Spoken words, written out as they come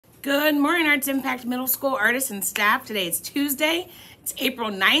Good morning, Arts Impact Middle School artists and staff. Today is Tuesday. It's April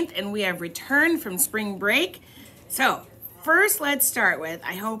 9th, and we have returned from spring break. So, first let's start with,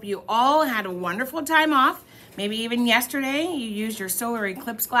 I hope you all had a wonderful time off. Maybe even yesterday you used your solar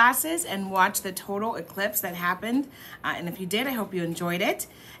eclipse glasses and watched the total eclipse that happened. And if you did, I hope you enjoyed it.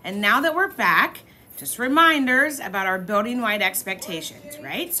 And now that we're back, just reminders about our building-wide expectations,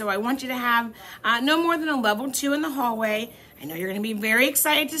 right? So I want you to have no more than a level 2 in the hallway. I know you're going to be very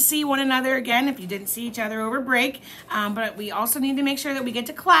excited to see one another again if you didn't see each other over break, but we also need to make sure that we get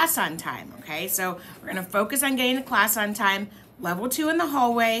to class on time, okay? So we're going to focus on getting to class on time, level 2 in the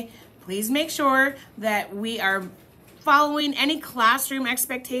hallway. Please make sure that we are following any classroom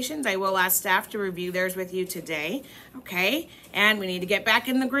expectations. I will ask staff to review theirs with you today, okay? And we need to get back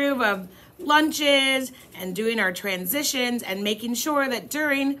in the groove of lunches and doing our transitions and making sure that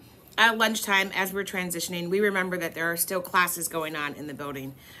during lunchtime as we're transitioning, we remember that there are still classes going on in the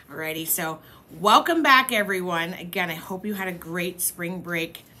building. Alrighty, so welcome back everyone. Again, I hope you had a great spring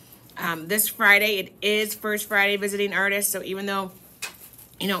break. This Friday, it is First Friday Visiting Artists, so even though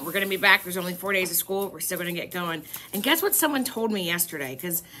we're going to be back. There's only 4 days of school. We're still going to get going. And guess what someone told me yesterday?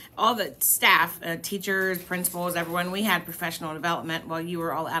 Because all the staff, teachers, principals, everyone, we had professional development while you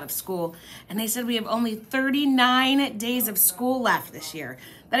were all out of school. And they said we have only 39 days of school left this year.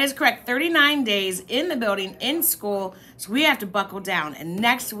 That is correct. 39 days in the building, in school. So we have to buckle down. And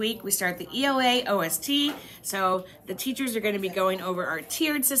next week, we start the ELA OST. So the teachers are going to be going over our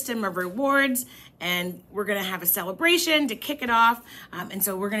tiered system of rewards. And we're going to have a celebration to kick it off. And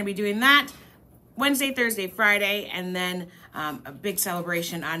so we're going to be doing that Wednesday, Thursday, Friday, and then a big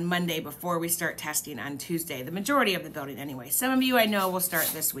celebration on Monday before we start testing on Tuesday. The majority of the building anyway. Some of you I know will start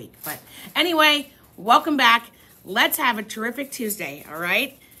this week. But anyway, welcome back. Let's have a terrific Tuesday, all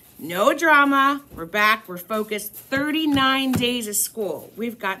right? No drama. We're back. We're focused. 39 days of school.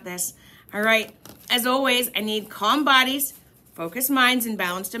 We've got this. All right. As always, I need calm bodies, focused minds, and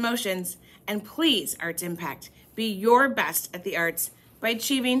balanced emotions. And please, Arts Impact, be your best at the arts by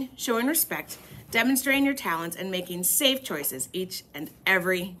achieving, showing respect, demonstrating your talents, and making safe choices each and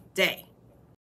every day.